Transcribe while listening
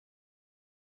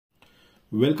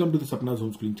Welcome to the Sapna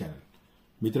homeschooling channel.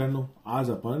 मित्रांनो, आज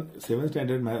आपण 7th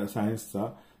स्टँडर्ड सायन्सचा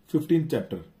 15th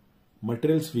chapter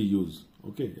materials we use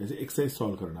okay याचे एक्सरसाइज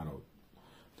सॉल्व करणार आहोत.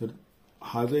 तर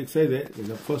हा जो एक्सरसाइज आहे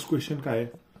त्याचा फर्स्ट क्वेश्चन काय आहे?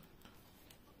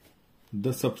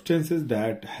 The substances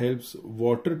that helps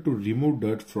water to remove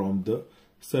dirt from the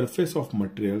surface of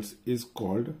materials is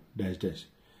called dash dash.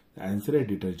 The answer is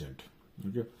detergent.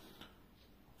 Okay.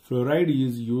 Fluoride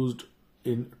is used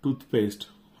in toothpaste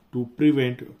to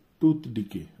prevent tooth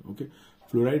decay. Okay.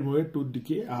 Fluoride मुळे tooth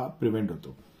decay हा prevent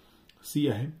होतो. C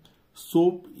आहे.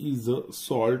 Soap is a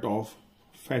salt of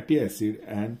fatty acid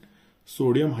and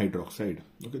sodium hydroxide.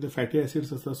 Okay. The fatty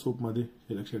acids असतात soap मध्ये,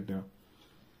 हे लक्षात ठेवा.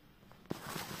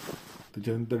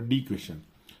 त्याच्यानंतर D question.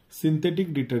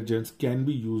 Synthetic detergents can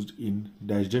be used in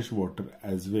dash dash water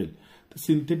as well. तर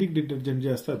सिंथेटिक डिटर्जंट जे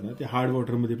असतात ना ते हार्ड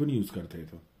वॉटर मध्ये पण यूज करता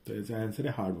येतं. तर याचा आन्सर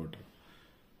आहे hard water.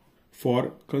 For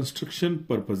construction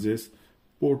purposes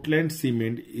Portland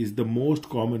cement is the most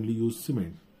commonly use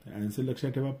cement. Answer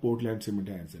लक्षात ठेवा, पोर्टलँड सिमेंट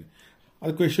हे आन्सर आहे.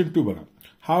 आता क्वेश्चन 2 बघा.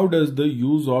 How does the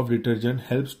use of detergent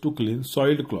helps to clean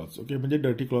soiled clothes. Okay, म्हणजे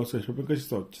dirty clothes कशी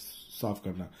साफ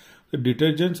करणार.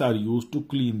 Detergents are used to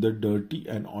clean the dirty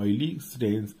and oily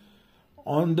stains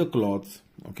on the clothes.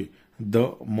 Okay. The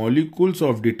molecules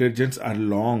of detergents are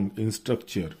long in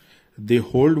structure. They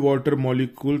hold water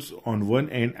molecules on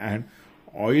one end and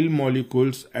oil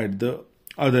molecules at the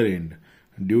other end.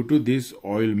 Due to this,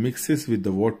 oil mixes with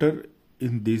the water.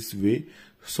 In this way,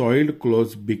 soiled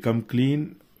clothes become clean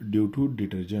due to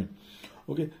detergent.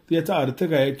 Okay. तर याचा अर्थ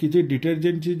काय की जे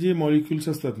डिटर्जंटचे जे molecules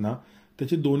असतात ना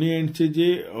त्याचे दोन्ही एंडचे जे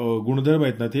गुणधर्म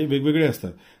आहेत ना ते वेगवेगळे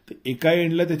असतात. तर एका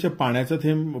एंडला त्याच्या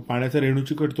पाण्याचा रेणू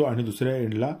चिकटतो आणि दुसऱ्या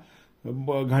एंडला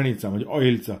घाणीचा म्हणजे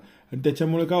ऑइलचा. आणि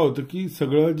त्याच्यामुळे काय होतं की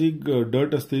सगळं जे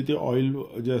डर्ट असते ते ऑइल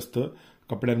जे असतं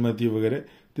कपड्यांमध्ये वगैरे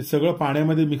ते सगळं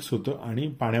पाण्यामध्ये मिक्स होतं आणि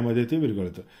पाण्यामध्ये ते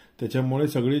विरघळतं. त्याच्यामुळे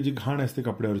सगळी जी घाण असते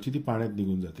कपड्यावरची ती पाण्यात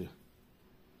निघून जाते.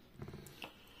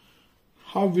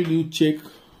 How will you check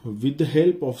with the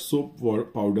help of soap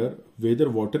powder weather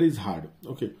water is hard.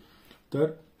 Okay,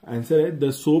 तर आन्सर आहे the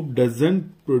soap doesn't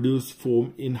produce foam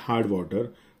in hard water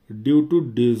due to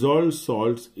dissolve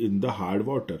salts in the hard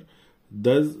water.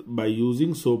 दस by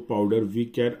using soap powder we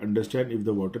can understand if the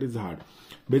water is hard.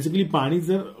 Basically पाणी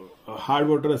जर hard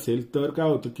water असेल तर काय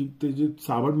होतं की ते जे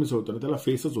साबण मिसळतं ना त्याला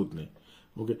फेसच होत नाही.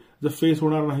 ओके, जर फेस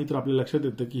होणार नाही तर आपल्या लक्षात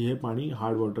येतं की हे पाणी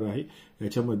हार्ड वॉटर आहे,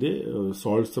 याच्यामध्ये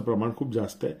सॉल्टचं प्रमाण खूप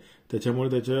जास्त आहे. त्याच्यामुळे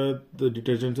त्याच्यात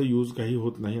डिटर्जंटचा यूज काही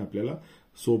होत नाही. आपल्याला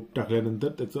सोप टाकल्यानंतर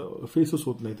त्याचं फेसच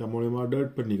होत नाही, त्यामुळे मग डर्ट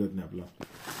पण निघत नाही आपला.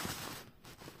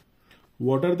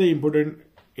 What R the important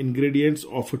ingredients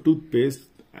of a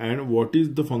toothpaste and what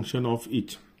is the function of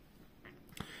each.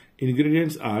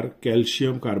 Ingredients are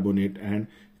calcium carbonate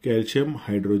and calcium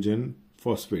hydrogen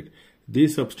phosphate.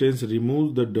 This substance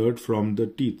removes the dirt from the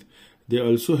teeth. They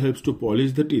also helps to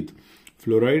polish the teeth.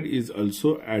 Fluoride is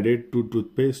also added to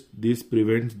toothpaste. This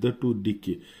prevents the tooth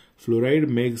decay. Fluoride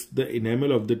makes the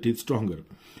enamel of the teeth stronger.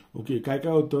 Okay, काय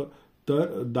काय होतं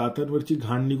तर दातांवरची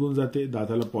घाण निघून जाते,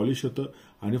 दाताला polish होतं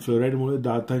आणि फ्लोराईडमुळे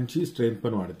दातांची स्ट्रेंथ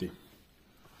पण वाढते.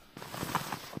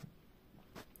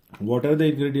 What R the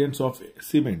ingredients of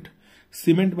cement.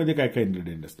 सिमेंटमध्ये काय काय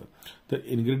इन्ग्रेडियंट असतात तर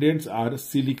ingredients R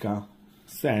silica,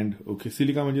 sand. Okay,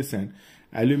 silica म्हणजे सँड,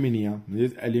 ॲल्युमिनिया म्हणजे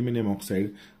aluminium oxide,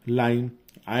 lime,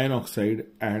 iron oxide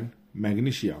and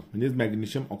magnesia म्हणजे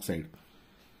magnesium oxide.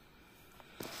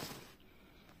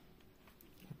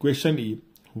 Question E.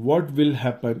 What will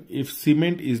happen if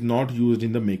cement is not used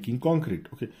in the making concrete.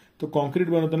 Okay, तर concrete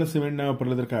बनवताना cement नाही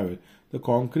वापरलं तर काय होईल. The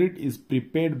concrete is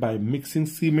prepared by mixing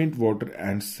cement, water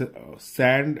and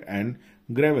sand and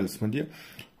gravels. म्हणजे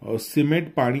cement,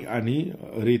 पाणी आणि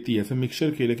रेती याचं मिक्सचर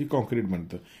केलं की कॉन्क्रीट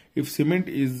बनतं. If cement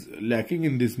is lacking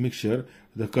in this mixture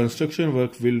the construction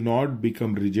work will not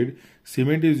become rigid.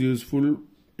 Cement is useful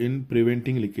in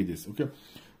preventing leakages. Okay,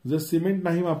 जर cement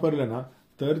नाही वापरलं ना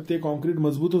तर ते कॉन्क्रीट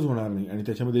मजबूतच होणार नाही आणि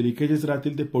त्याच्यामध्ये लिकेजेस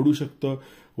राहतील, ते पडू शकतं,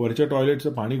 वरच्या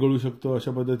टॉयलेटचं पाणी गळू शकतं.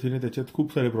 अशा पद्धतीने त्याच्यात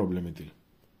खूप सारे प्रॉब्लेम येतील.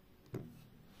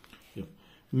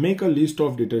 Make a list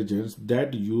of detergents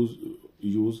that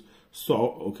use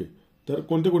okay, तर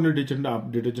कोणते कोणते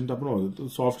डिटर्जंट आपण वापरतो.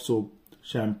 Soft soap,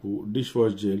 shampoo,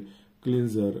 dishwash gel,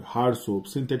 cleanser, hard soap,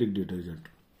 synthetic detergent.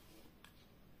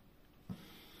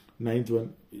 9th one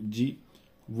G.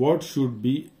 What should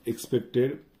be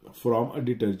expected from a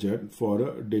detergent for a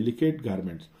delicate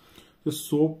garments. The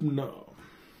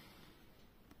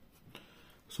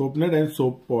soapnet and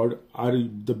soap pod are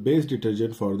the best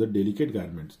detergent for the delicate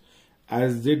garments,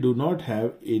 as they do not have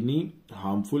any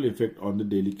harmful effect on the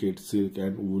delicate silk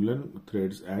and woolen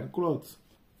threads and cloths.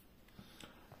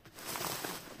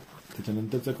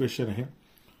 त्याच्यानंतरचा question आहे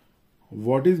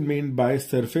What is meant by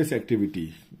surface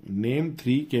activity? Name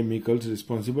 3 chemicals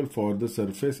responsible for the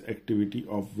surface activity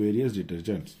of various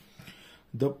detergents.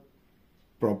 The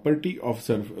property of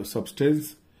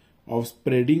substance of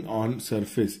spreading on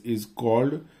surface is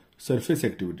called surface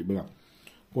activity. बघा,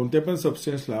 कोणत्या पण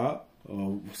सबस्टन्सला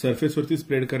सरफेसवरती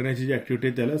spread करण्याची जी activity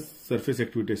आहे त्याला surface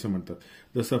activity असं म्हणतात.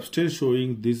 The substance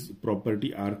showing this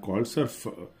property R called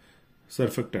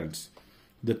surfactants.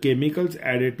 The chemicals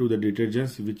added to the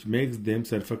detergents which makes them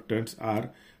surfactants are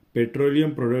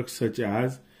petroleum products such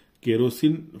as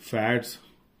kerosene, fats,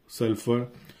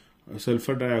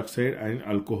 sulfur dioxide and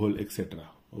alcohol, etc.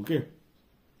 Okay.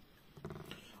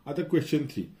 Other question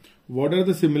 3. What are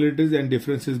the similarities and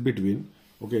differences between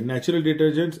natural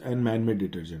detergents and man-made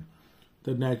detergent?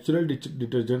 The natural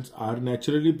detergents are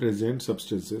naturally present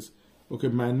substances.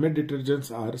 Man-made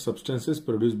detergents are substances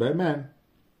produced by man.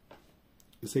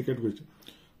 The second question.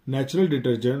 Natural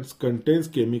detergents contains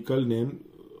chemical named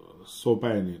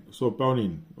saponin.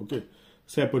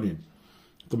 Saponin.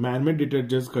 The man-made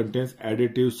detergents contains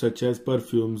additives such as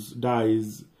perfumes,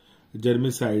 dyes,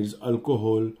 germicides,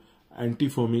 alcohol,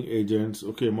 anti-foaming agents,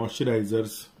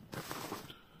 moisturizers,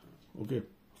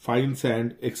 fine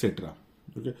sand, etc.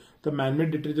 तर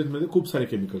man-made detergents मध्ये खूप सारे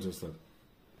chemicals असतात.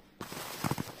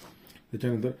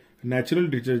 त्याच्यानंतर natural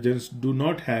detergents do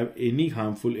not have any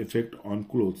harmful effect on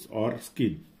clothes or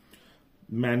skin.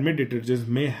 Man-made detergents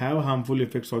may have harmful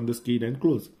effects on the skin and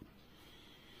clothes.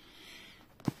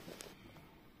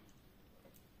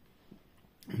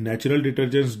 Natural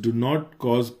detergents do not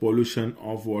cause pollution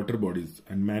of water bodies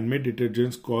and man-made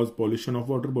detergents cause pollution of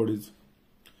water bodies.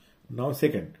 Now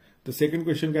the second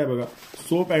question काय बघा,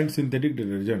 soap and synthetic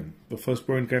detergent. The first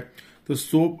point काय, the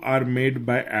soap are made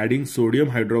by adding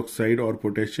sodium hydroxide or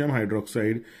potassium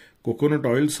hydroxide, coconut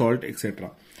oil, salt,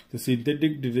 etc. The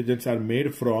synthetic detergents are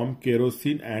made from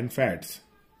kerosene and fats.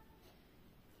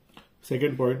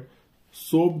 Second point,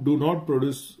 soap do not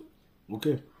produce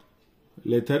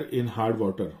leather in hard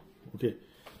water.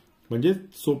 म्हणजे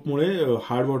सोपमुळे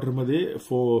hard वॉटरमध्ये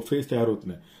face तयार होत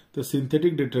नाही. तर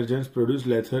synthetic detergents produce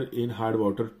लेथर in hard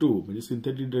water to. म्हणजे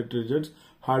synthetic detergents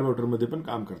hard वॉटरमध्ये पण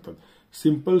काम करतात.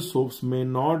 Simple soaps may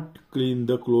not clean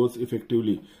the clothes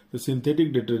effectively. The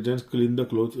synthetic detergents clean the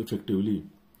clothes effectively.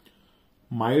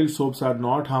 Mild soaps R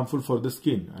not harmful for the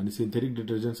skin आणि synthetic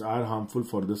detergents R harmful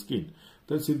for the skin.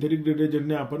 तर synthetic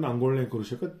डिटर्जंटने आपण आंघोळ नाही करू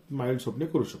शकत, mild सोपने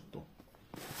करू शकतो.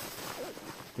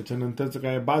 त्याच्यानंतरचं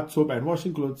काय, bath soap and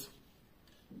washing clothes.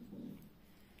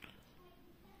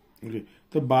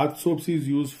 तर bath soaps is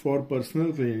use for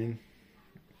personal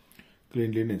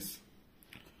cleanliness.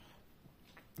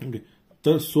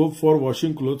 The soap for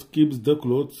washing clothes keeps the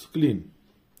clothes clean.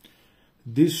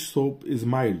 This soap is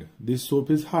mild. This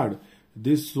soap is hard.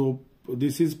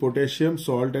 This is potassium,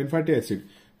 salt and fatty acid.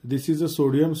 This is a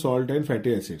sodium, salt and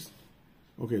fatty acids.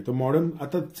 तर modern,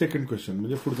 आता second question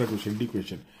म्हणजे पुढचा question, D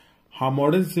question. हा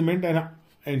modern cement and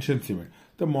ancient cement.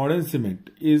 तर modern cement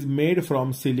is made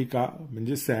from silica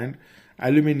म्हणजे sand,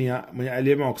 ॲल्युमिनिया म्हणजे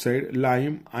aluminium oxide,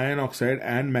 lime, iron oxide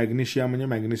and magnesia म्हणजे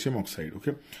magnesium oxide.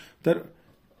 तर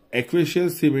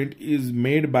aqueous cement is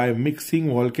made by mixing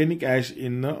volcanic ash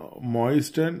in a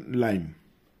moistened lime.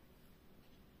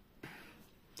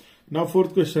 Now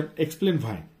fourth question, explain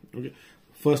why.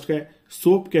 First guy,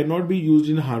 soap cannot be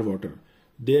used in hard water.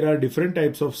 There are different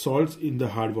types of salts in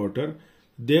the hard water.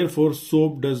 Therefore,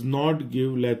 soap does not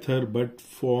give lather but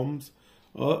forms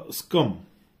a scum.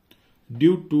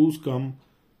 Due to scum,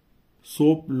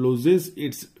 soap loses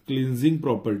its cleansing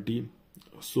property.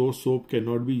 So soap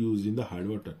cannot be used in the hard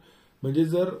water. म्हणजे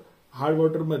जर hard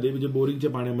वॉटरमध्ये म्हणजे बोरिंगच्या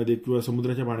पाण्यामध्ये किंवा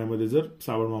समुद्राच्या पाण्यामध्ये जर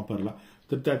साबण वापरला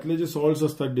तर त्यातले जे सॉल्ट्स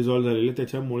असतात डिझॉल्व्ह झालेले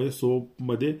त्याच्यामुळे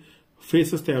सोपमध्ये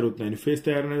फेसच तयार होत नाही. आणि फेस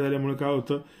तयार नाही झाल्यामुळे काय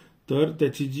होतं तर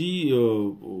त्याची जी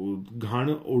घाण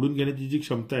ओढून घेण्याची जी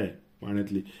क्षमता आहे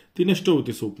पाण्यातली ती नष्ट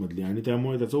होते सोपमधली आणि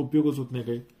त्यामुळे त्याचा उपयोगच होत नाही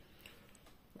काही.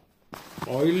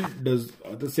 ऑइल डज,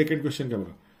 आता सेकंड क्वेश्चन काय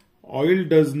बघा, oil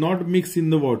does not mix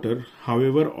in the water.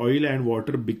 However, oil and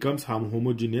water becomes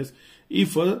homogeneous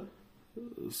if a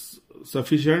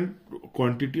sufficient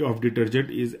quantity of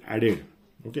detergent is added.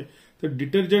 तर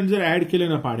डिटर्जंट जर ऍड केलं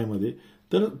ना पाण्यामध्ये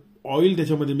तर ऑइल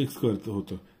त्याच्यामध्ये मिक्स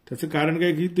होतं. त्याचं कारण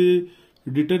काय की ते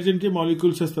डिटर्जंटचे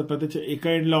मॉलिक्युल्स असतात ना त्याच्या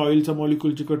एका एंडला ऑइलचा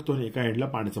मॉलिक्युल चिकटतो आणि एका एंडला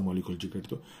पाण्याचा मॉलिक्युल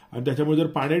चिकटतो आणि त्याच्यामुळे जर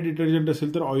पाण्यात डिटर्जंट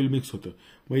असेल तर ऑइल मिक्स होतं.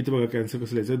 मग इथे बघा कॅन्सर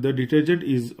कसं लिहायचं, the detergent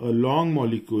is a long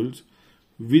molecules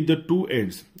with the two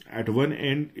ends. At one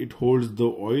end it holds the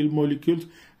oil molecules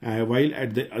while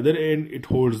at the other end it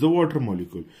holds the water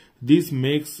molecule. This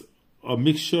makes a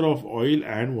mixture of oil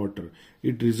and water.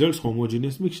 It results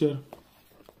homogeneous mixture.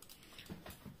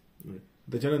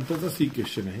 त्याच्यानंतरचा C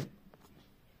question आहे.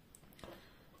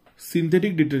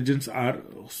 synthetic detergents are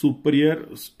superior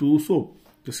to soap.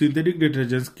 The synthetic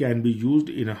detergents can be used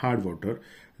in hard water.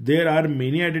 There are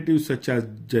many additives such as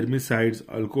germicides,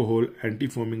 alcohol,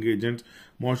 anti-foaming agents,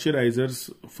 moisturizers,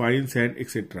 fine sand,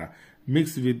 etc.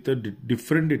 mixed with the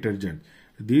different detergents.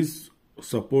 These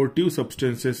supportive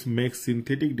substances make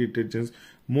synthetic detergents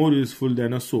more useful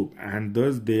than a soap, and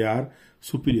thus they are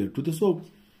superior to the soap.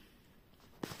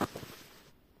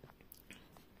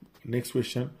 Next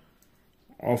question.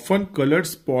 Often colored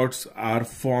spots are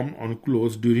formed on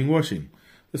clothes during washing.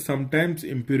 Sometimes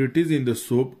impurities in the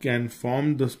soap can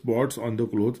form the spots on the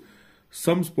clothes.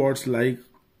 Some spots like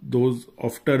those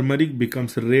of turmeric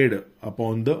becomes red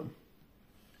upon the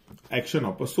action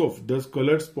of a soap. Thus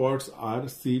colored spots are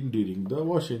seen during the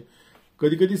washing.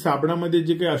 कधी कधी साबणामध्ये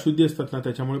जे काही अशुद्धी असतात ना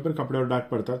त्याच्यामुळे पण कपड्यावर डाग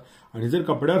पडतात आणि जर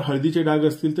कपड्यावर हळदीचे डाग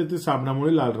असतील तर ते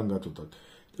साबणामुळे लाल रंगात होतात.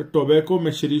 The tobacco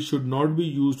machinery should not be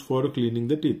used for cleaning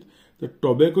the teeth. The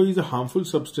tobacco is a harmful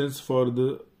substance for the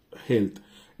health.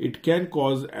 It can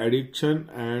cause addiction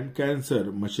and cancer.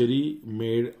 Machinery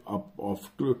made up of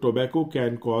tobacco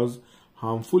can cause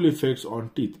harmful effects on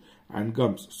teeth and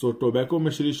gums. So tobacco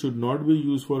machinery should not be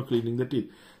used for cleaning the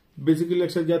teeth. Basically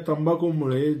लक्षात घ्या,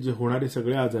 तंबाखूमुळे जे होणारे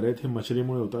सगळे आजार आहेत हे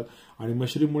मशरीमुळे होतात आणि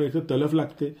मशरीमुळे एक तलफ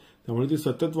लागते, त्यामुळे ती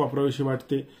सतत वापरावीशी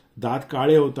वाटते, दात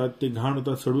काळे होतात, ते घाण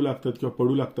होतात, सडू लागतात किंवा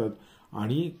पडू लागतात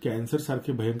आणि कॅन्सर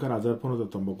सारखे भयंकर आजार पण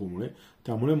होतात तंबाखूमुळे.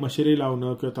 त्यामुळे मशरी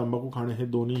लावणं किंवा तंबाखू खाणं हे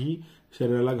दोन्हीही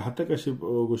शरीराला घातक अशी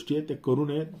गोष्टी आहेत, ते करू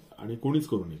नयेत आणि कोणीच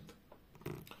करू नयेत.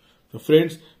 तर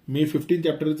फ्रेंड्स, मी 15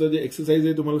 चॅप्टरचं जे एक्सरसाइज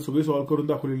आहे तुम्हाला सगळी सॉल्व्ह करून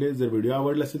दाखवलेली आहे. जर व्हिडिओ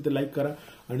आवडला असेल तर लाईक करा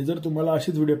आणि जर तुम्हाला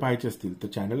असेच व्हिडिओ पाहायचे असतील तर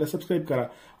चॅनलला सबस्क्राईब करा.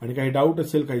 आणि काही डाऊट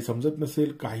असेल, काही समजत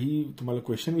नसेल, काही तुम्हाला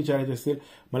क्वेश्चन विचारायचे असेल,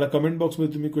 मला कमेंट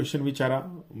बॉक्समध्ये तुम्ही क्वेश्चन विचारा.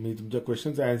 मी तुमच्या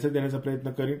क्वेश्चनचा आन्सर देण्याचा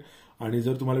प्रयत्न करेन. आणि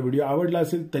जर तुम्हाला व्हिडिओ आवडला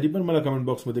असेल तरी पण मला कमेंट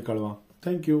बॉक्समध्ये कळवा.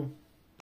 थँक्यू.